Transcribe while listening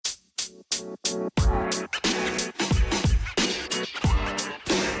You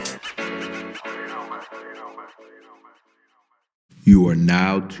are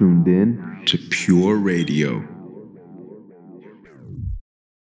now tuned in to Pure Radio.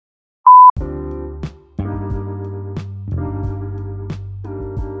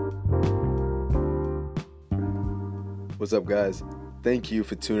 What's up, guys? Thank you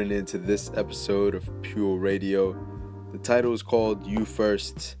for tuning in to this episode of Pure Radio. The title is called You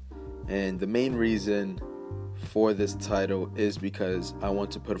First, and the main reason for this title is because I want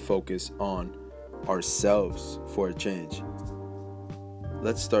to put a focus on ourselves for a change.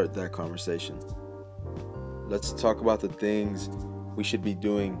 Let's start that conversation. Let's talk about the things we should be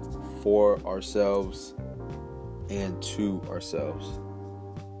doing for ourselves and to ourselves.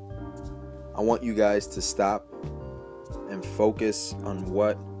 I want you guys to stop and focus on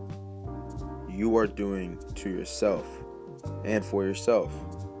what you are doing to yourself and for yourself.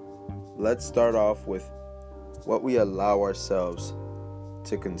 Let's start off with what we allow ourselves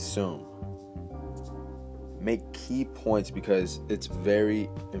to consume. Make key points because it's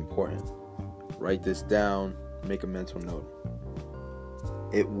very important. Write this down, make a mental note.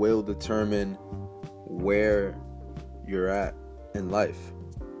 It will determine where you're at in life,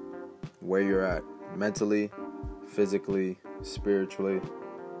 where you're at mentally, physically, spiritually.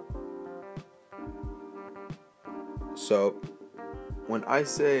 So, when I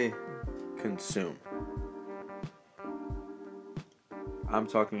say consume, I'm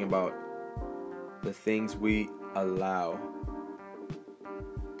talking about the things we allow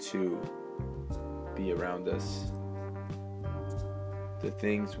to be around us, the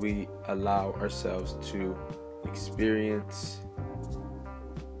things we allow ourselves to experience,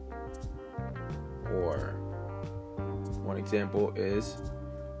 or one example is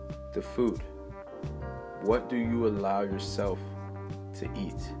the food. What do you allow yourself to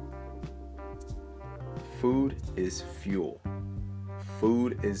eat? Food is fuel.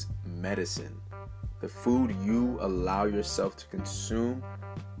 Food is medicine. The food you allow yourself to consume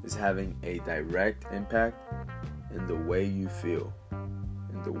is having a direct impact in the way you feel,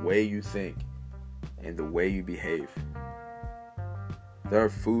 in the way you think, and the way you behave. There are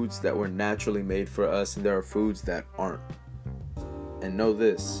foods that were naturally made for us, and there are foods that aren't. And know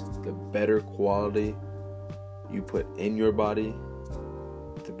this, the better quality you put in your body,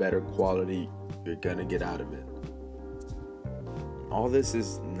 the better quality you're gonna get out of it. All this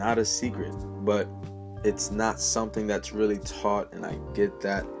is not a secret, but it's not something that's really taught, and I get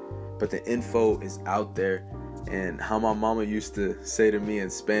that, but the info is out there. And how my mama used to say to me in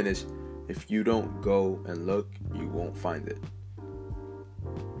Spanish, if you don't go and look, you won't find it.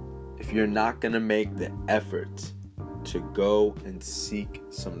 If you're not gonna make the effort to go and seek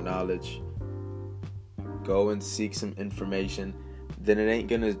some knowledge, go and seek some information, then it ain't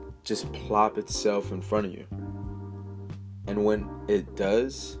gonna just plop itself in front of you. And when it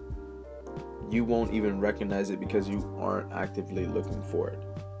does, you won't even recognize it because you aren't actively looking for it.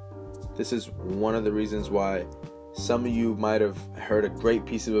 This is one of the reasons why some of you might have heard a great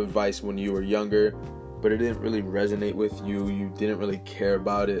piece of advice when you were younger, but it didn't really resonate with you. You didn't really care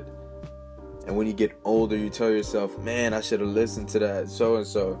about it. And when you get older, you tell yourself, man, I should have listened to that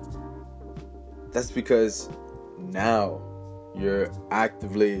so-and-so. That's because now you're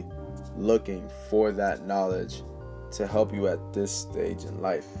actively looking for that knowledge to help you at this stage in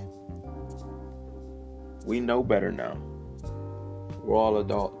life. We know better now. We're all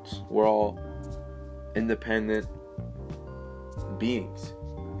adults. We're all independent beings.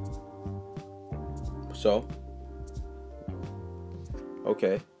 So,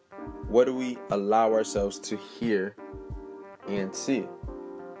 okay, what do we allow ourselves to hear and see?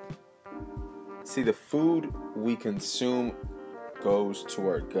 See, the food we consume goes to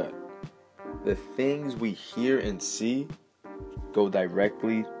our gut. The things we hear and see go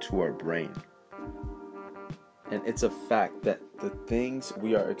directly to our brain. And it's a fact that the things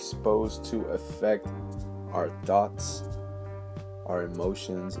we are exposed to affect our thoughts, our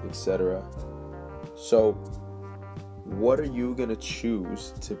emotions, etc. So, what are you going to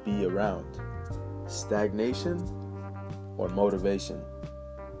choose to be around? Stagnation or motivation?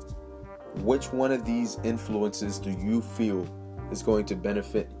 Which one of these influences do you feel is going to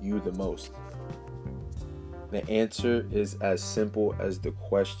benefit you the most? The answer is as simple as the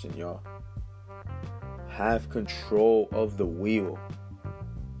question, y'all. Have control of the wheel.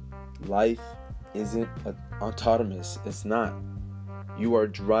 Life isn't autonomous. It's not. You are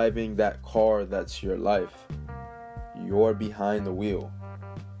driving that car that's your life. You're behind the wheel.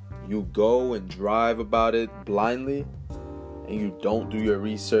 You go and drive about it blindly, and you don't do your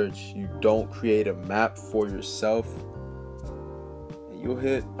research. You don't create a map for yourself. you'll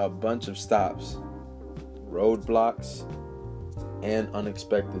hit a bunch of stops, roadblocks, and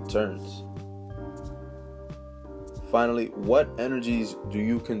unexpected turns. Finally, what energies do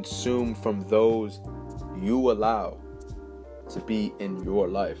you consume from those you allow to be in your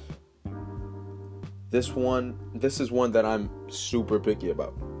life? This is one that I'm super picky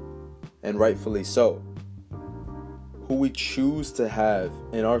about, and rightfully so. Who we choose to have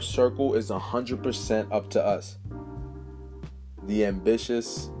in our circle is 100% up to us. The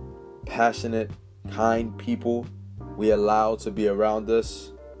ambitious, passionate, kind people we allow to be around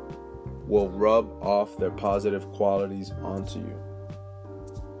us will rub off their positive qualities onto you.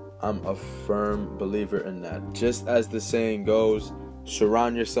 I'm a firm believer in that. Just as the saying goes,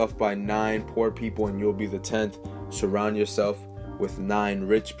 surround yourself by 9 poor people and you'll be the 10th. Surround yourself with 9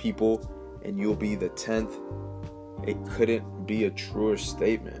 rich people and you'll be the 10th. It couldn't be a truer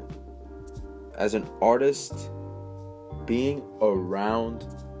statement. As an artist, being around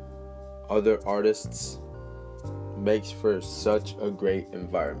other artists makes for such a great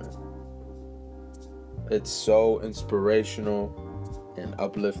environment. It's so inspirational and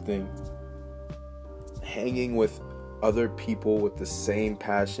uplifting. Hanging with other people with the same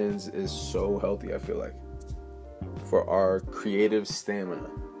passions is so healthy, I feel like, for our creative stamina.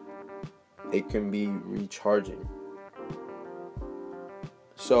 It can be recharging.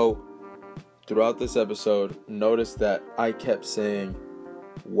 So, throughout this episode, notice that I kept saying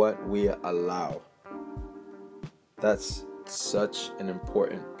what we allow. That's such an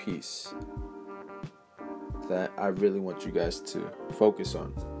important piece that I really want you guys to focus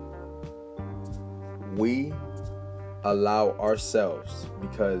on. We allow ourselves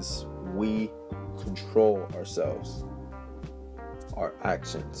because we control ourselves, our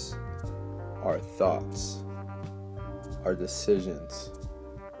actions, our thoughts, our decisions,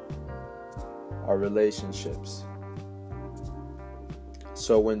 our relationships.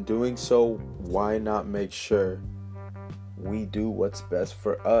 So when doing so, why not make sure we do what's best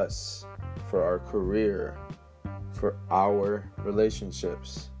for us, for our career, for our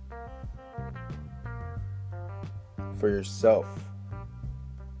relationships, for yourself?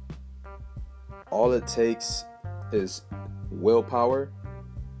 All it takes is willpower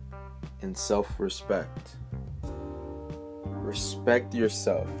and self-respect. Respect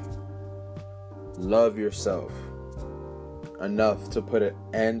yourself. Love yourself enough to put an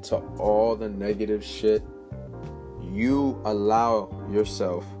end to all the negative shit you allow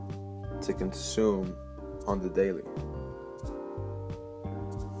yourself to consume on the daily.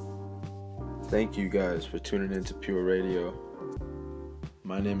 Thank you guys for tuning into Pure Radio.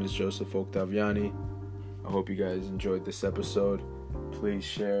 My name is Joseph Octaviani. I hope you guys enjoyed this episode. Please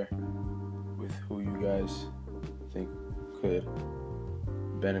share with who you guys think could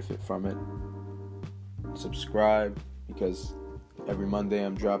benefit from it. Subscribe, because every Monday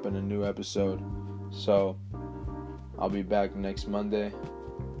I'm dropping a new episode. So I'll be back next Monday.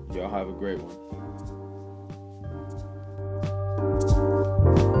 Y'all have a great one.